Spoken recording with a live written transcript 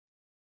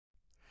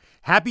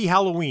Happy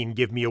Halloween,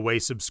 Give Me Away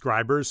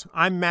subscribers.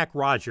 I'm Mac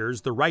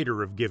Rogers, the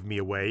writer of Give Me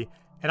Away,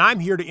 and I'm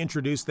here to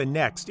introduce the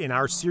next in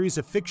our series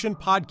of fiction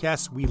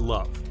podcasts we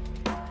love.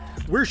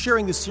 We're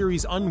sharing the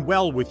series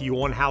Unwell with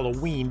you on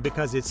Halloween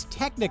because it's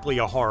technically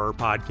a horror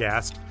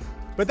podcast,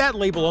 but that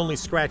label only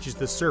scratches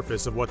the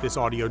surface of what this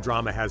audio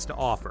drama has to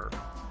offer.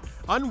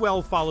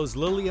 Unwell follows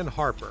Lillian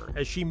Harper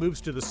as she moves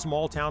to the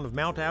small town of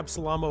Mount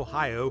Absalom,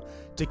 Ohio,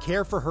 to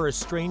care for her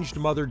estranged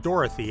mother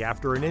Dorothy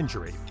after an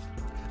injury.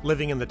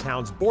 Living in the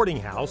town's boarding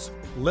house,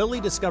 Lily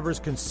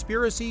discovers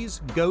conspiracies,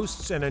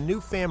 ghosts, and a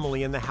new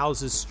family in the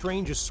house's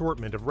strange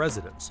assortment of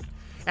residents.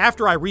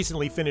 After I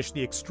recently finished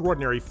the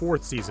extraordinary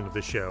 4th season of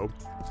the show,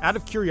 out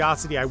of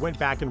curiosity I went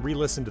back and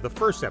re-listened to the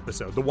first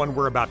episode, the one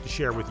we're about to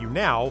share with you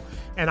now,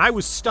 and I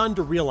was stunned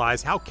to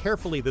realize how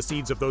carefully the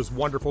seeds of those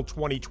wonderful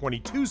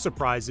 2022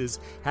 surprises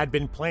had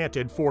been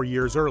planted 4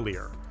 years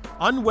earlier.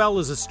 Unwell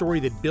is a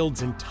story that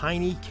builds in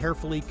tiny,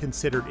 carefully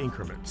considered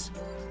increments.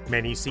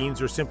 Many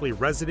scenes are simply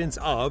residents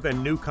of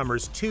and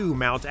newcomers to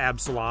Mount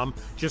Absalom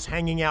just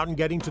hanging out and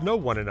getting to know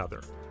one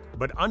another.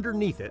 But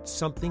underneath it,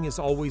 something is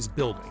always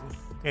building.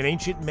 An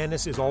ancient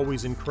menace is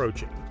always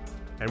encroaching.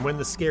 And when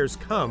the scares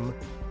come,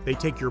 they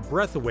take your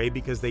breath away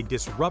because they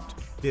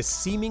disrupt this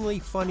seemingly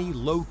funny,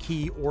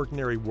 low-key,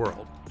 ordinary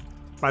world.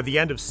 By the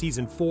end of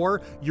Season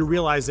 4, you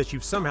realize that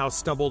you've somehow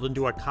stumbled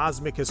into a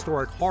cosmic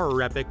historic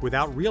horror epic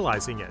without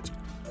realizing it,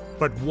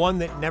 but one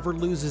that never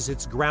loses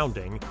its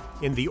grounding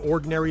in the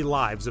ordinary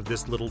lives of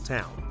this little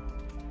town.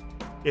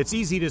 It's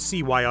easy to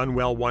see why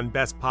Unwell won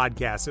Best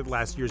Podcast at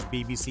last year's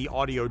BBC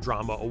Audio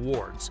Drama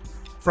Awards.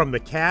 From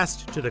the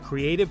cast to the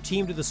creative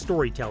team to the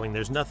storytelling,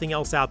 there's nothing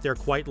else out there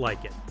quite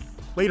like it.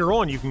 Later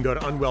on, you can go to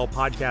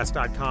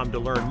unwellpodcast.com to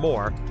learn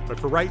more, but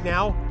for right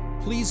now,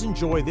 please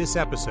enjoy this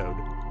episode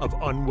of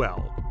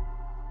Unwell.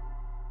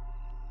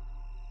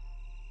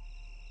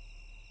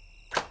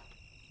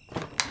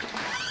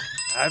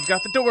 I've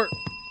got the door.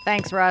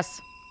 Thanks, Russ.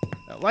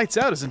 Lights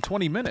out is in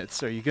 20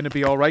 minutes. Are you going to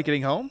be all right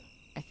getting home?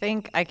 I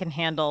think I can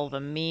handle the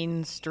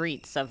mean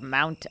streets of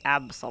Mount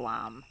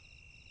Absalom.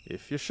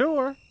 If you're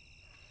sure.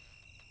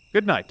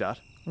 Good night, Dot.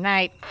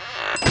 Night.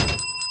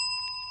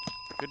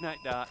 Good night,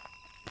 Dot.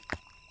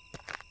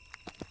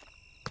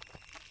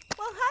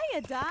 Well,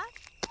 hiya, Dot.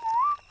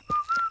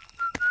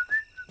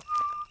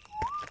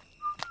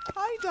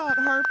 Hi, Dot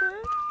Harper.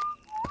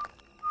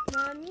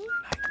 Mommy?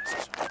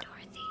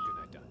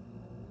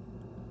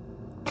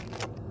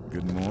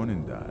 Good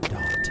morning, Dot.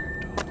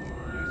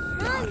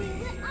 Mommy,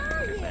 where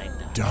are you?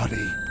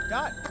 Dottie.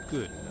 Dot.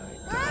 Good night.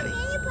 Mommy,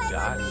 can you play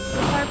Dot. with me?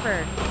 Harper.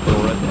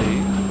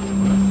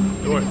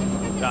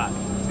 Dorothy. Dot.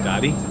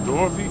 Dottie.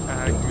 Dorothy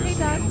Agnes. Hey,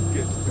 Dot.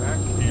 Get back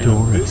here.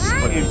 Dorothy. This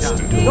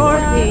instant.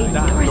 Dorothy.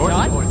 Dot.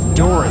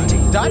 Dorothy.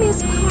 Dot. Dottie.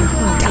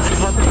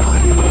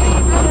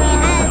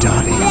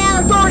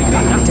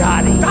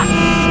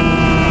 Dottie.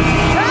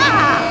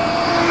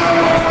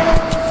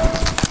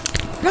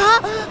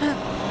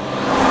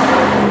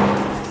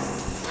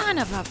 Son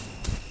of a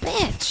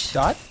bitch.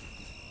 Dot?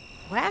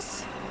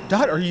 Wes?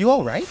 Dot, are you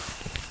all right?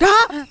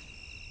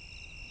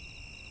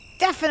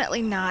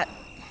 Definitely not.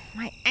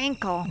 My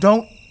ankle.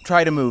 Don't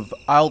try to move.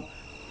 I'll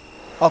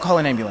call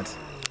an ambulance.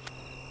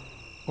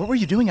 What were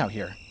you doing out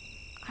here?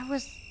 I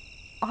was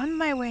on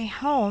my way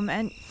home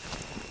and...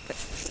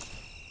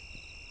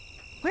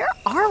 Where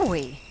are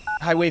we?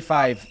 Highway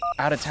 5,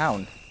 out of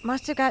town.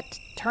 Must have got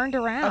turned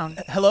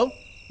around. Hello?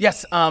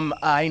 Yes,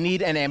 I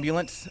need an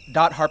ambulance.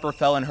 Dot Harper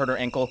fell and hurt her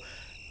ankle.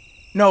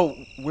 No,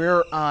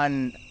 we're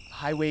on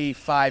Highway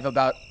 5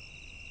 about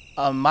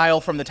a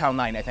mile from the town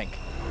line, I think.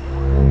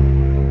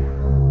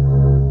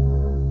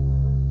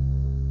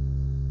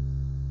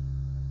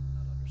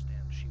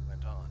 She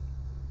went on.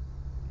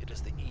 It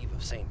is the eve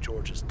of St.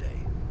 George's Day.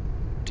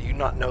 Do you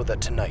not know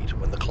that tonight,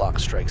 when the clock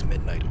strikes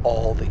midnight,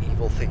 all the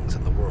evil things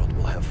in the world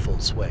will have full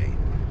sway?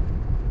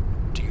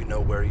 Do you know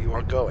where you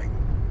are going,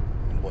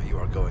 and what you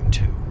are going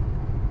to?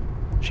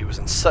 She was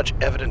in such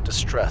evident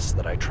distress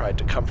that I tried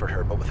to comfort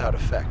her, but without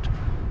effect.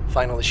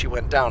 Finally, she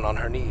went down on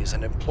her knees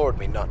and implored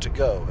me not to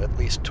go, at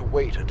least to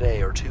wait a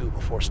day or two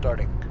before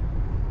starting.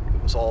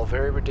 It was all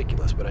very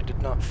ridiculous, but I did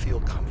not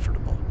feel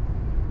comfortable.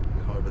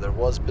 However, there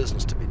was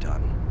business to be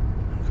done,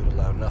 and could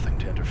allow nothing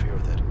to interfere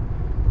with it.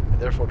 I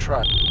therefore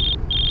tried.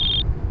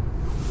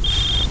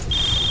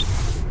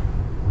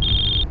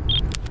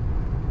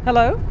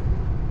 Hello?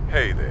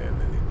 Hey there,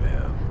 Lily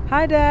Bell.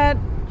 Hi, Dad.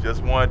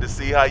 Just wanted to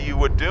see how you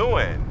were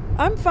doing.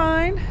 I'm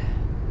fine.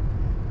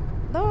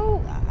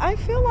 Though, I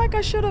feel like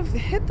I should have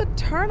hit the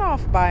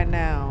turnoff by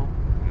now.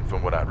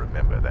 From what I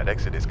remember, that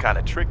exit is kind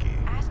of tricky.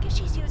 Ask if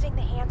she's using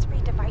the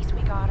hands-free device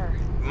we got her.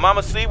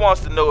 Mama C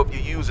wants to know if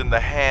you're using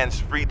the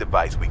hands-free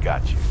device we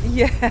got you.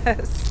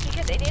 Yes.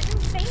 Because it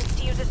isn't safe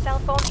to use a cell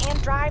phone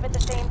and drive at the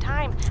same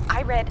time.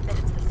 I read that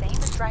it's the same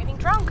as driving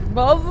drunk.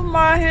 Both of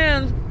my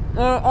hands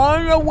are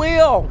on the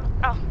wheel.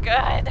 Oh,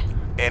 good.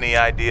 Any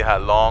idea how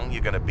long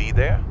you're gonna be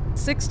there?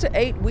 6 to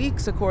 8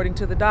 weeks, according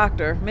to the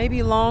doctor.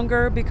 Maybe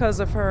longer because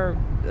of her,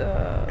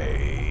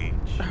 Age.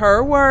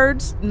 her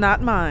words,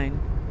 not mine.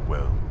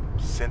 Well,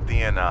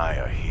 Cynthia and I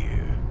are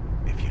here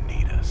if you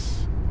need us.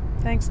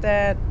 Thanks,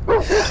 Dad.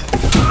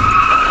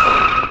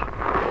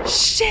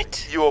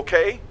 Shit! You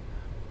okay?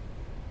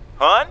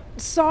 Hon?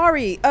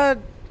 Sorry. A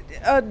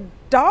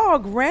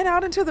dog ran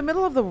out into the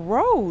middle of the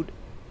road.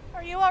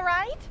 Are you all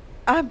right?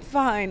 I'm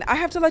fine. I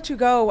have to let you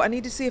go. I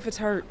need to see if it's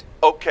hurt.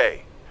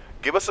 Okay.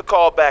 Give us a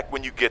call back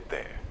when you get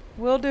there.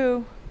 Will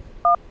do.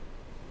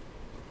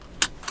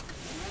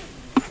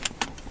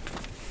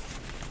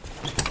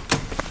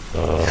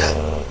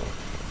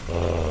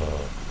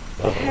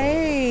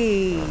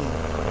 Hey,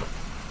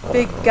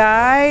 big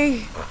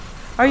guy.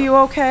 Are you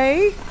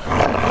okay?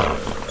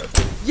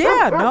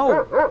 Yeah,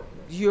 no.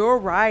 You're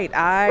right.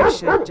 I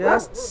should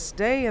just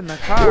stay in the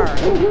car.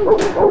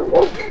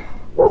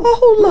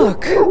 Oh,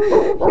 look.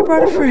 You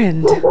brought a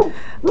friend.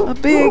 A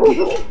big,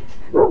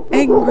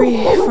 angry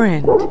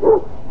friend.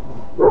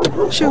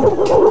 Shoot.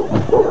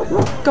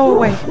 Go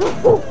away.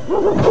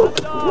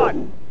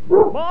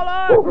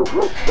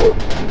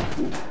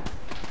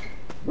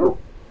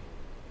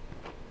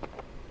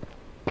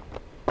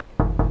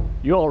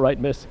 You all right,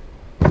 miss?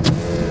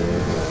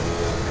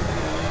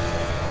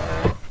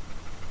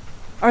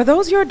 Are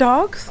those your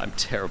dogs? I'm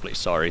terribly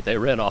sorry. They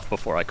ran off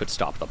before I could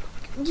stop them.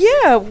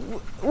 Yeah,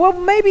 well,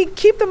 maybe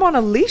keep them on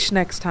a leash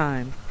next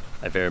time.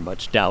 I very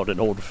much doubt an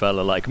old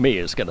fella like me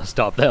is gonna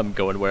stop them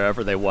going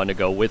wherever they want to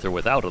go with or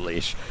without a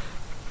leash.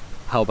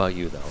 How about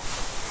you, though?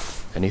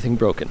 Anything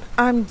broken?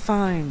 I'm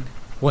fine.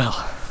 Well,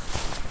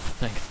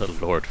 thank the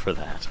Lord for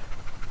that.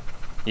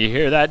 You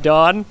hear that,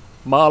 Dawn?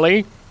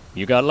 Molly?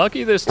 You got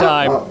lucky this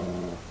time.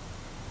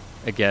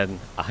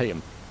 Again, I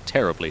am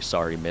terribly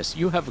sorry, miss.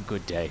 You have a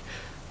good day.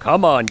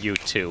 Come on, you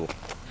two.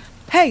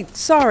 Hey,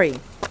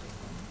 sorry.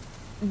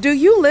 Do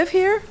you live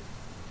here?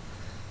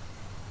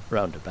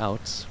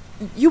 Roundabouts.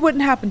 You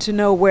wouldn't happen to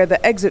know where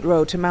the exit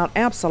road to Mount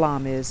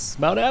Absalom is?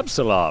 Mount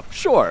Absalom,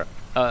 sure.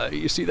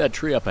 You see that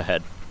tree up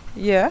ahead?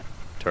 Yeah.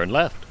 Turn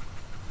left.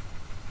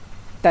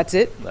 That's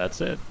it?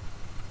 That's it.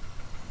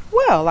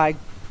 Well, I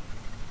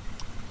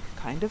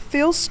kind of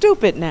feel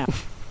stupid now.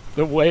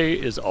 The way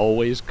is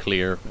always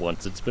clear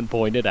once it's been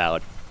pointed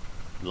out.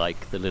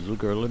 Like the little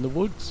girl in the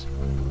woods.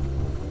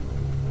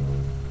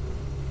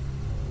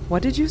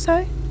 What did you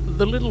say?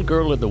 The Little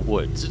Girl in the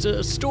Woods. It's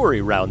a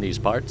story round these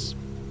parts.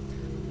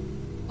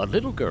 A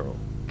little girl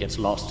gets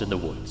lost in the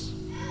woods.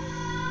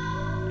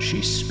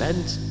 She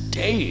spends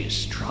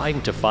days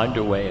trying to find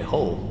her way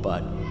home,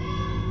 but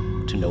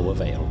to no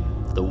avail.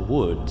 The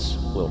woods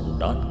will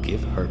not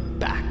give her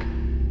back.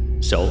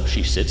 So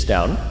she sits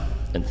down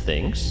and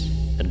thinks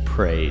and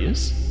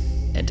prays,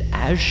 and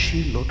as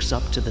she looks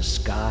up to the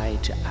sky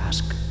to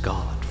ask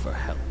God for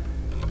help,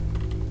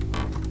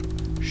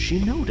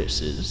 she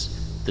notices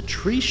the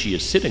tree she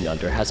is sitting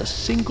under has a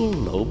single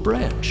low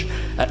branch,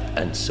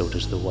 and so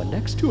does the one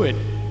next to it,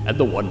 and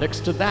the one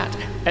next to that,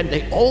 and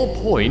they all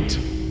point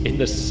in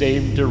the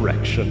same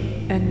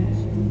direction.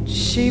 And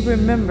she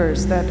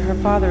remembers that her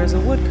father is a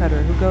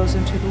woodcutter who goes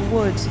into the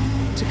woods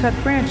to cut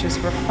branches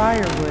for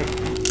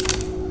firewood.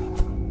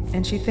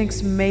 And she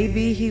thinks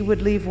maybe he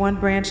would leave one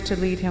branch to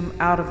lead him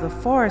out of the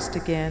forest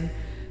again,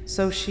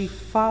 so she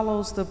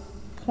follows the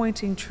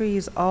pointing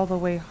trees all the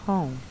way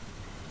home.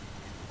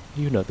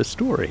 You know the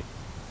story.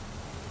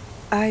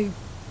 I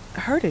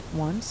heard it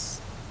once,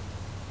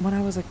 when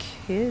I was a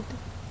kid.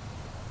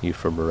 You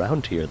from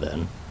around here,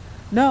 then?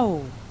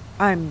 No,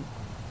 I'm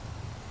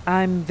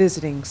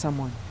visiting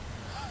someone.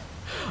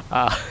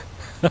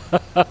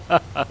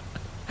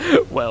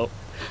 Well,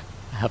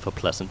 have a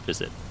pleasant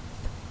visit.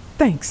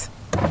 Thanks.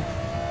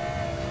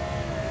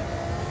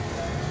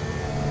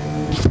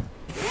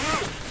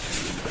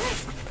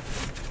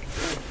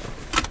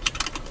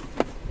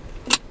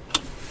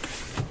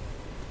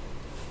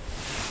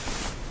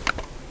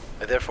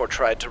 I therefore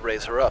tried to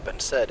raise her up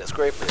and said as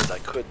gravely as I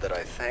could that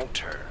I thanked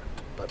her,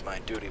 but my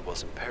duty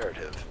was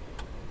imperative,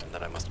 and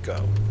that I must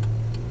go.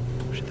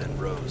 She then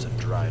rose and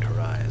dried her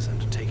eyes,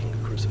 and taking a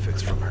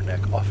crucifix from her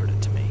neck, offered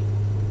it to me.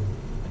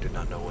 I did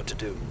not know what to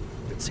do.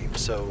 It seemed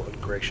so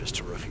ungracious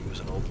to refuse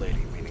an old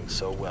lady meaning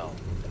so well,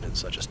 and in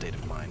such a state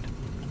of mind.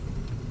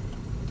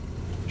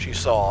 She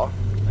saw,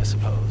 I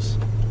suppose,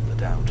 the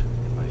doubt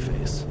in my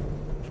face,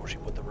 for she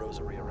put the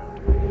rosary around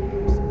her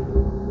neck.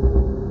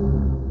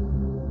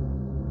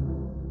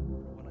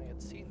 When I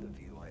had seen the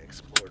view, I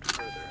explored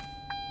further.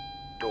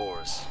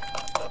 Doors,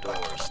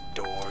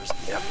 doors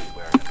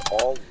everywhere, and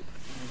all...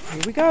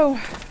 Here we go.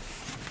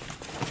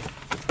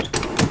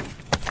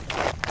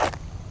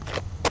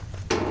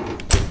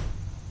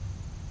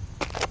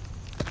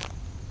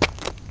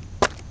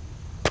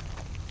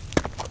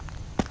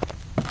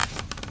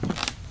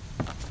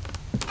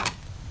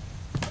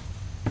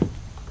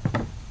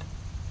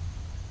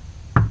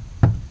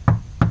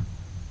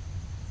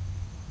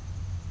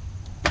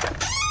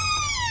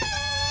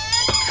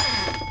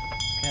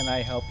 Can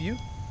I help you?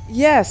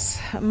 Yes,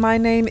 my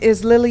name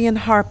is Lillian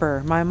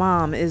Harper. My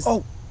mom is...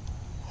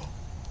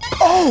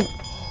 Oh,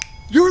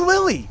 you're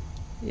Lily!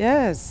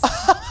 Yes.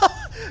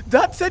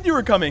 Dot said you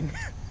were coming.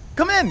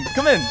 Come in.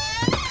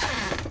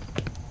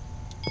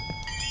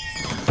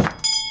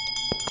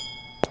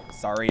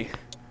 Sorry.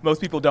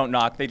 Most people don't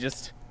knock, they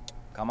just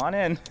come on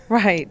in.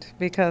 Right,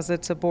 because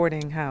it's a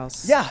boarding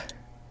house. Yeah.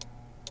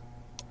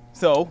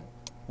 So,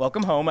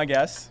 welcome home, I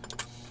guess.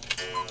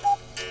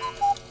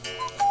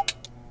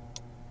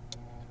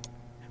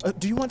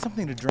 Do you want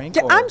something to drink?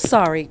 Yeah, or... I'm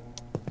sorry.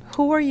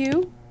 Who are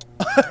you?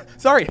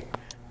 Sorry.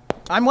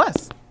 I'm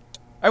Wes.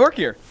 I work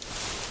here.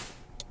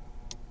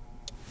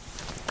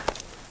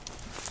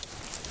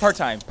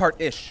 Part-time,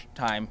 part-ish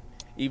time.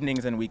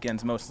 Evenings and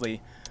weekends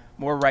mostly.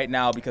 More right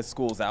now because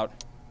school's out,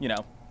 you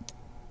know.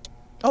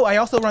 Oh, I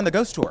also run the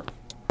ghost tour.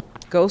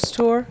 Ghost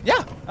tour?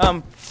 Yeah,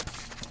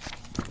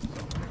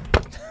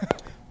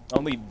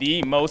 only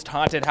the most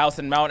haunted house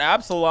in Mount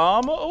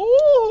Absalom.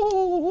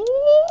 Ooh.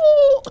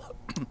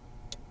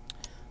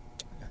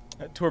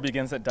 Tour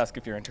begins at dusk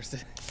if you're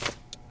interested.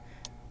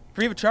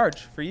 Free of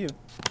charge for you.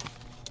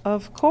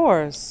 Of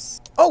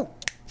course. Oh,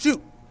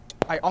 shoot.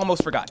 I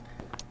almost forgot.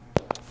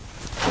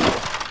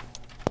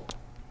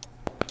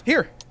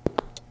 Here.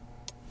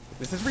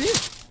 This is for you.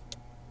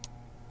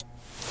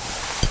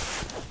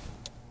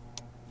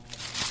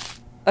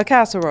 A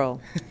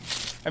casserole.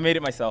 I made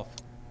it myself.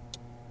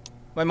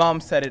 My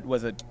mom said it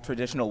was a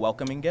traditional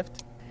welcoming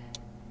gift.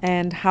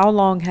 And how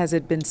long has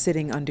it been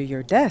sitting under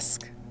your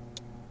desk?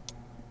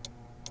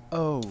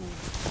 Oh.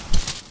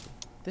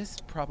 This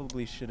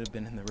probably should have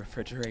been in the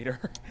refrigerator.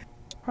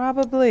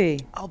 Probably.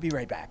 I'll be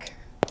right back.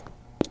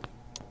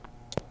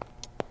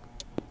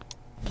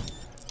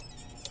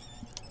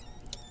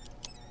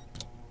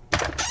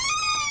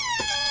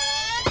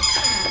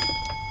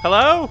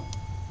 Hello?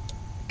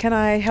 Can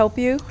I help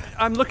you?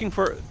 I'm looking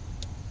for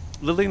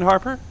Lillian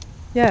Harper?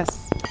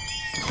 Yes.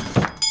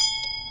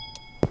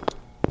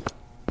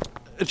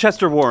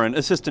 Chester Warren,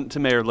 assistant to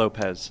Mayor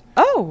Lopez.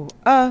 Oh,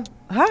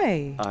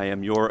 hi. I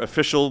am your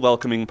official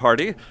welcoming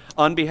party.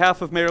 On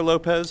behalf of Mayor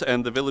Lopez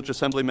and the village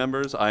assembly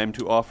members, I am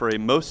to offer a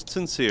most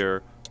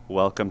sincere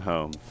welcome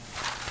home.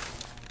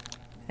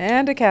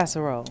 And a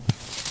casserole.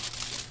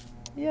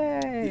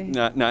 Yay.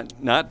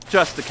 Not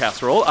just the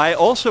casserole. I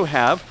also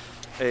have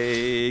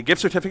a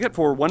gift certificate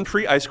for one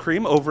free ice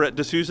cream over at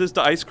D'Souza's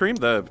Ice Cream,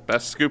 the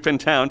best scoop in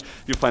town.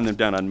 You'll find them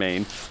down on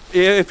Main.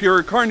 If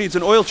your car needs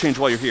an oil change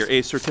while you're here,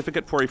 a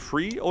certificate for a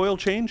free oil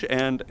change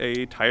and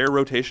a tire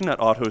rotation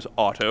at Otto's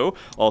Auto,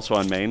 also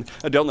on Main.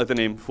 Don't let the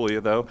name fool you,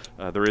 though.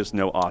 There is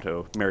no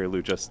Otto. Mary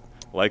Lou just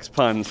likes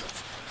puns.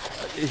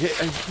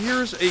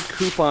 Here's a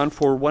coupon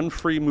for one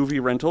free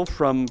movie rental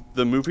from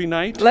the movie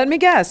night. Let me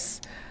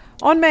guess.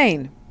 On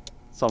Main.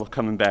 It's all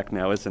coming back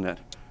now, isn't it?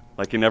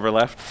 Like you never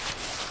left?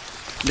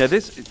 Now,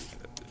 this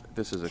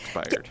is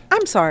expired.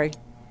 I'm sorry.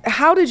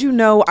 How did you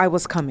know I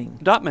was coming?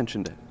 Dot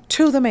mentioned it.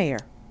 To the mayor.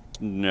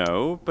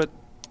 No, but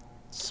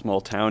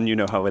small town, you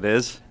know how it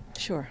is.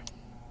 Sure.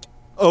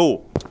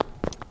 Oh,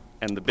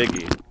 and the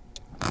biggie.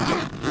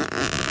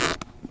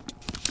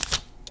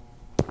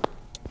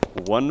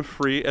 One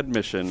free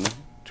admission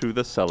to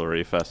the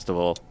Celery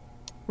Festival.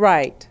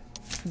 Right.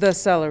 The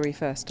Celery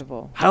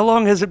Festival. How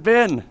long has it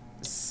been?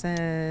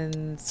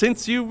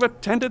 Since you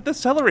attended the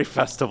Celery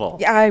Festival.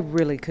 Yeah, I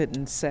really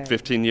couldn't say.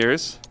 15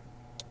 years?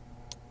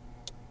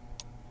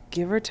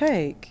 Give or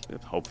take.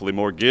 Hopefully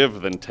more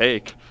give than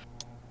take.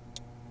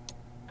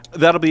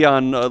 That'll be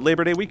on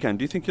Labor Day weekend.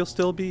 Do you think you'll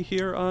still be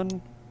here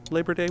on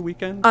Labor Day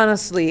weekend?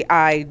 Honestly,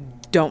 I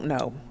don't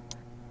know.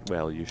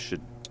 Well, you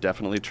should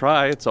definitely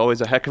try. It's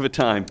always a heck of a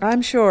time.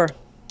 I'm sure.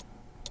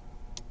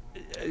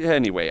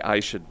 Anyway,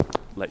 I should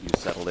let you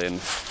settle in.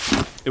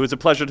 It was a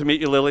pleasure to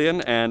meet you, Lillian,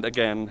 and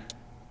again,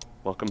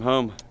 welcome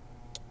home.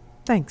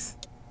 Thanks.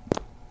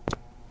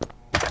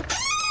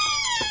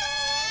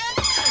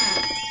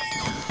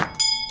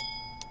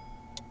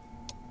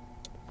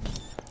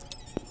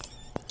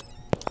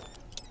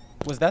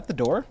 Was that the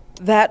door?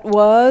 That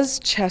was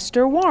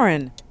Chester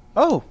Warren.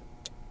 Oh.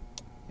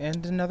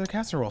 And another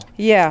casserole.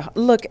 Yeah,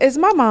 look, is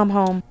my mom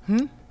home?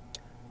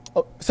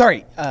 Oh,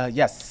 sorry.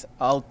 Yes,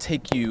 I'll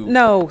take you.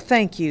 No,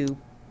 thank you.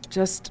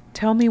 Just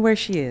tell me where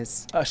she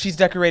is. She's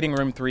decorating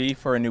room 3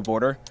 for a new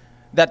boarder.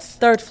 That's...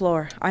 3rd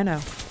floor, I know.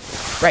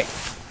 Right.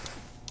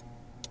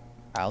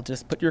 I'll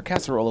just put your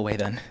casserole away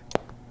then.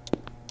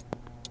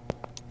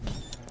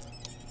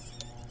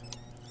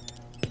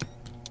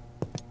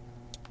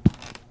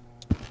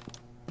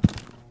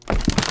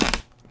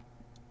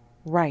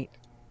 Right.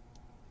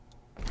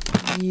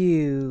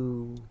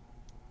 You.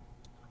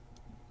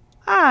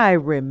 I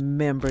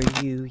remember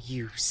you,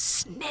 you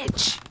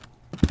snitch.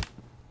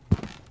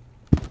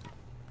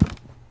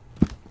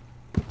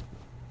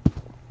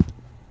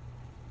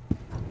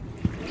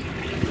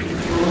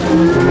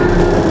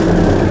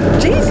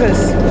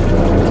 Jesus!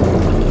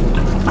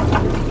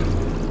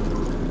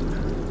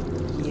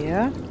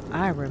 Yeah,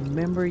 I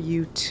remember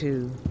you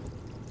too.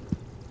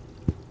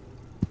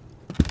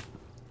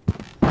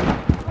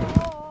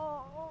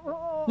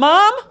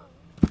 Mom?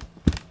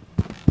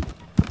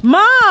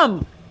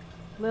 Mom!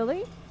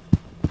 Lily?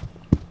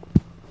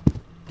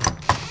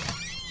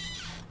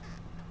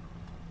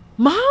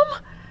 Mom?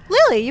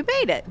 Lily, you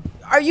made it.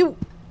 Are you...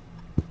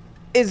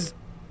 Is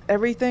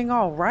everything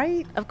all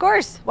right? Of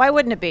course. Why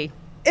wouldn't it be?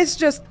 It's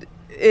just...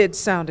 It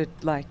sounded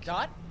like...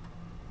 Dot?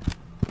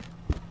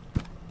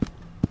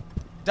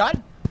 Dot?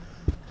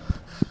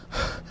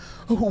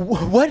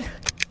 What?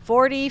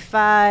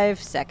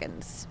 45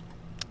 seconds.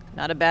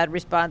 Not a bad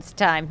response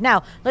time.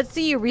 Now, let's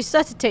see you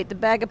resuscitate the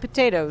bag of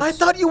potatoes. I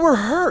thought you were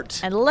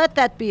hurt. And let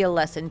that be a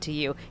lesson to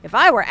you. If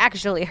I were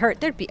actually hurt,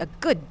 there'd be a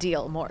good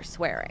deal more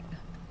swearing.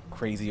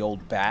 Crazy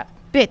old bat.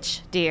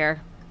 Bitch,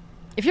 dear.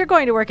 If you're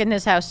going to work in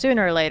this house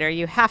sooner or later,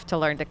 you have to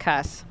learn to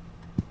cuss.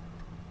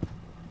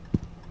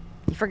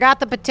 You forgot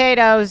the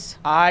potatoes.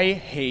 I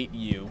hate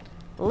you.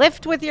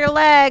 Lift with your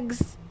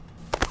legs.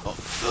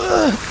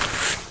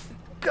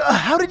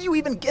 How did you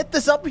even get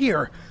this up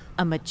here?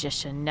 A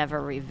magician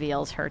never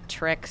reveals her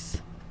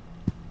tricks.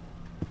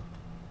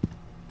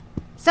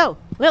 So,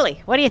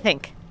 Lily, what do you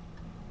think?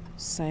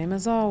 Same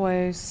as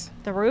always.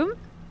 The room?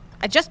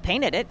 I just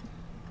painted it.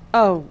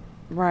 Oh,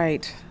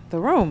 right. The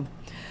room.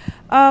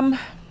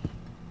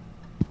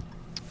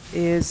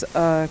 Is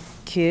a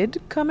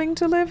kid coming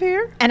to live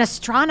here? An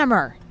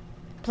astronomer.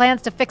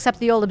 Plans to fix up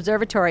the old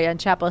observatory on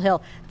Chapel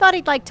Hill. Thought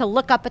he'd like to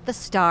look up at the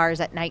stars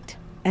at night.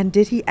 And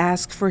did he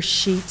ask for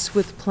sheets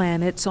with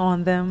planets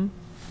on them?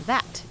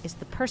 That is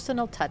the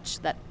personal touch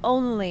that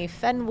only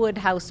Fenwood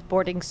House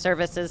Boarding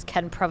Services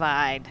can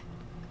provide.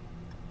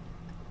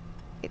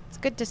 It's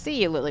good to see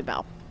you,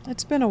 Lilybell.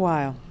 It's been a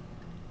while.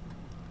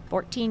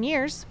 14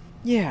 years.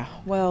 Yeah,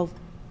 well,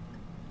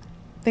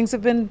 things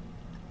have been,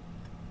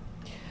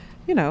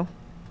 you know.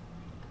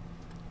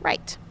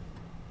 Right.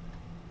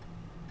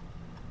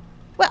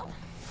 Well,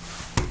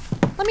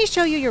 let me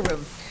show you your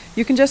room.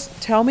 You can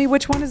just tell me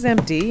which one is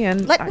empty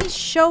and... Let me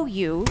show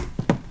you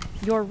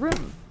your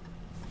room.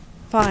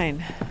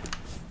 Fine.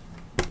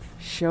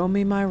 Show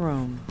me my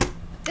room.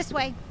 This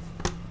way.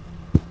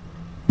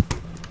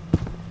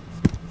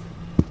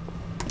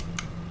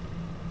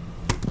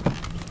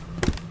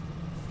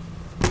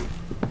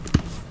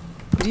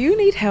 Do you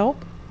need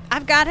help?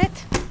 I've got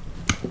it.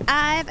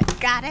 I've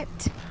got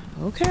it.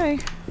 Okay.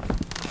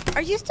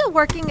 Are you still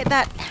working at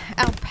that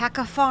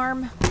alpaca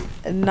farm?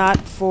 Not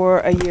for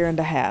a year and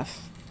a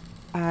half.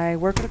 I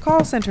work at a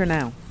call center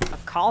now. A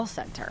call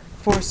center?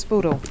 For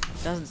Spoodle.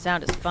 Doesn't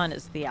sound as fun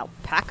as the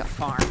alpaca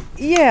farm.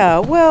 Yeah,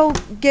 well,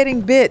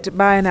 getting bit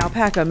by an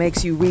alpaca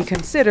makes you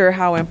reconsider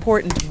how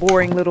important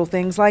boring little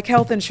things like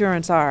health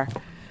insurance are.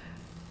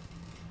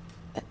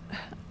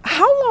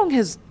 How long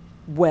has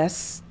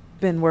Wes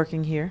been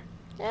working here?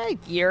 A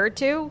year or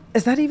two.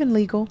 Is that even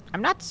legal?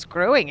 I'm not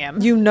screwing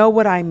him. You know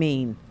what I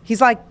mean.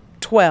 He's like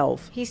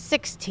 12. He's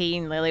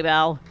 16,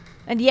 Lilybell.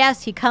 And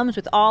yes, he comes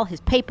with all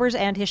his papers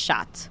and his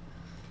shots.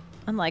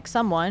 Unlike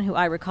someone who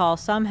I recall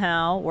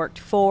somehow worked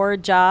 4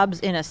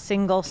 jobs in a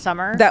single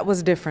summer. That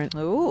was different.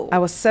 Ooh. I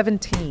was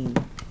 17.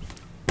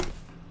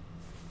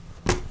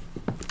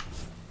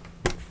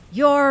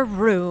 Your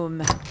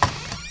room.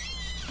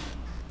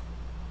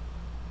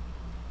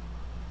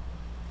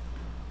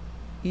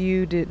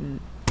 You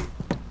didn't.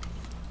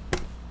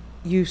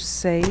 You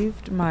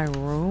saved my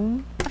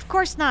room? Of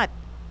course not.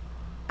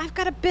 I've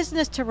got a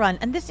business to run,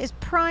 and this is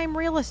prime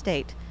real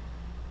estate.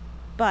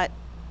 But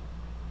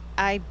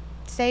I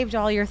saved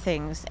all your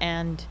things,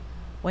 and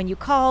when you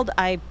called,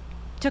 I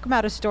took them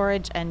out of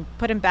storage and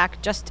put them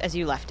back just as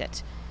you left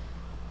it.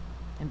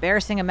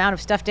 Embarrassing amount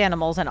of stuffed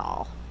animals and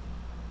all.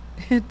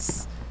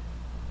 It's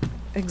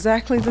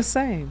exactly the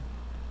same.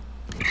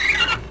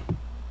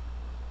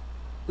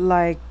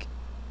 Like,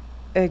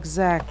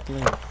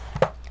 exactly.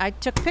 I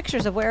took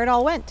pictures of where it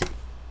all went.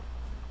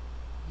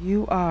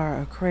 You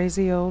are a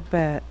crazy old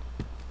bat.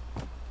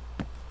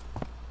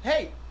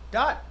 Hey,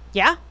 Dot.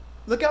 Yeah?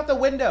 Look out the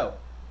window.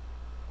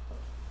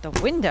 The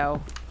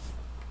window?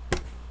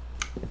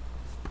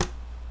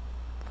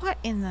 What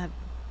in the...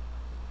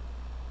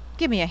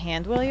 Give me a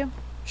hand, will you?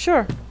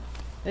 Sure.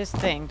 This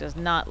thing does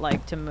not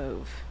like to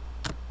move.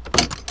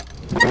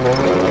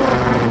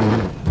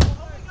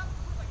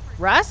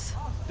 Russ?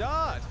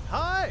 Dot,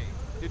 hi!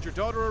 Did your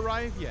daughter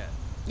arrive yet?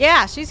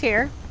 Yeah, she's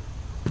here.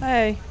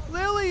 Hey.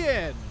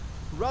 Lillian!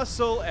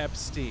 Russell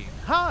Epstein.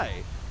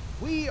 Hi!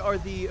 We are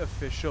the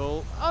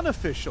official,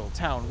 unofficial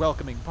town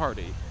welcoming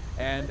party.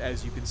 And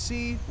as you can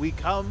see, we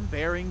come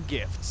bearing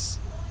gifts.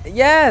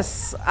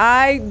 Yes,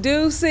 I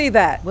do see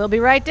that. We'll be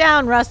right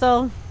down,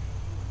 Russell.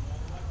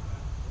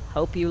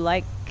 Hope you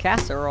like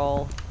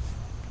casserole.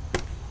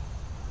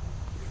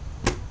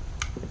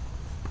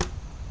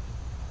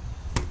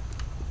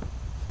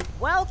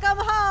 Welcome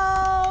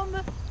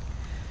home!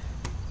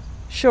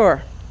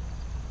 Sure.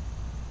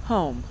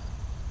 Home.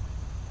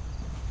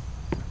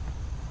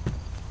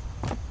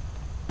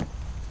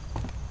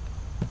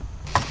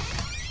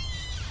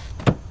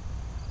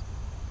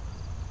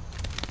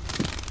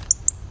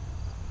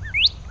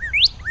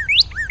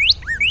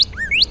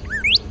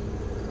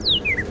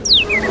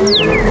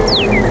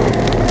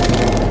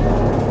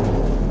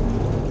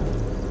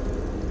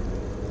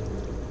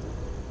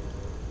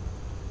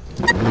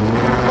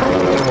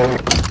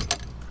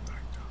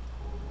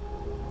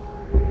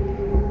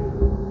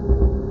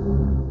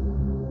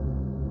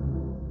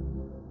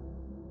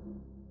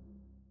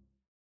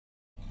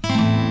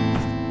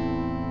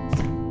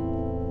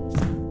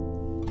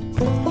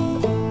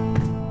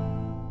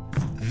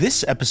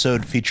 This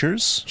episode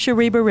features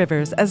Shariba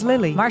Rivers as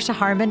Lily, Marsha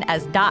Harmon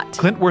as Dot,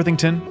 Clint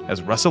Worthington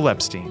as Russell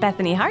Epstein,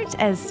 Bethany Hart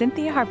as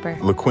Cynthia Harper,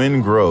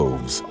 LaQuinn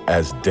Groves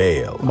as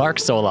Dale, Mark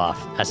Soloff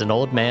as an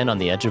old man on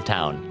the edge of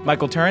town,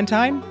 Michael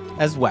Turrentine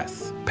as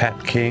Wes,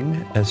 Pat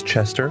King as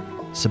Chester,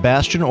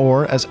 Sebastian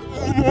Orr as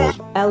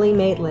Ellie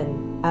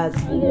Maitland as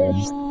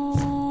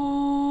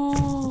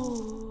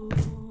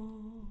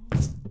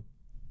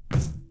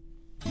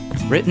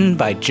Written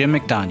by Jim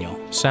McDaniel.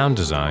 Sound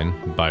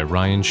design by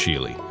Ryan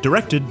Sheely.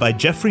 Directed by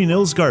Jeffrey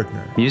Nils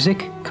Gardner.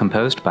 Music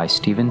composed by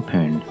Stephen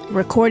Poon.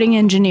 Recording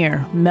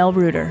engineer Mel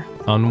Reuter.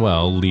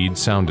 Unwell lead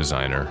sound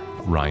designer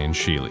Ryan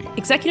Sheely.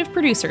 Executive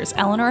producers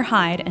Eleanor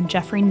Hyde and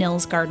Jeffrey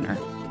Nils Gardner.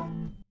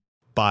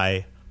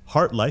 By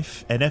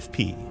HeartLife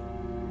NFP.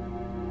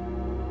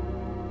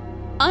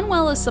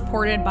 Unwell is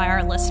supported by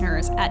our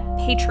listeners at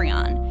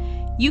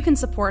Patreon. You can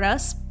support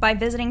us by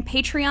visiting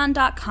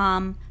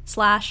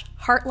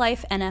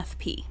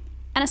patreon.com/heartlifenfp.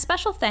 And a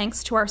special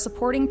thanks to our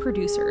supporting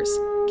producers,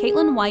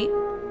 Caitlin White,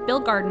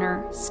 Bill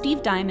Gardner,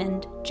 Steve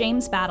Diamond,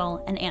 James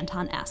Battle, and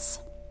Anton S.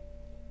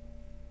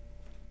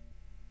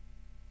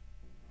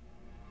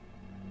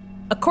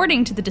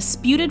 According to the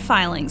disputed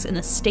filings in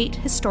the State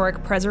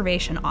Historic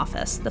Preservation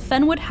Office, the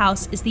Fenwood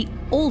House is the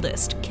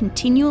oldest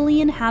continually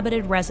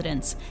inhabited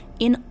residence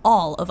in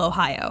all of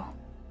Ohio.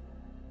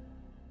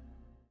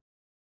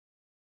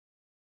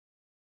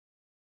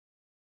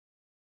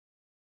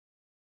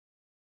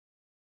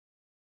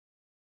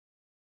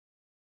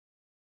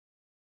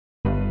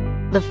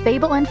 The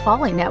Fable and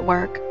Folly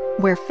Network,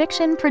 where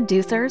fiction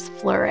producers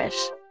flourish.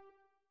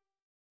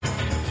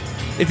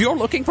 If you're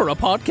looking for a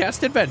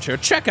podcast adventure,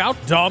 check out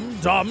Dumb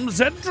Dumbs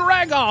and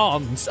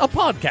Dragons, a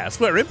podcast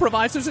where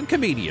improvisers and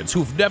comedians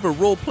who've never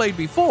role-played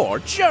before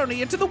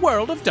journey into the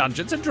world of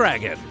Dungeons &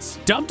 Dragons.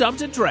 Dumb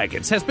Dumbs and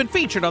Dragons has been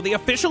featured on the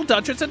official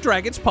Dungeons &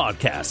 Dragons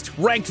podcast,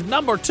 ranked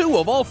number 2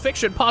 of all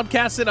fiction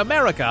podcasts in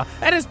America,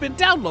 and has been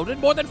downloaded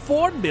more than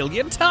 4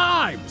 million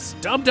times.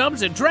 Dumb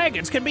Dumbs and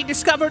Dragons can be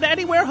discovered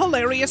anywhere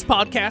hilarious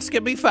podcasts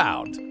can be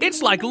found.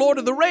 It's like Lord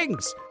of the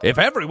Rings, if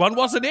everyone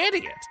was an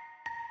idiot.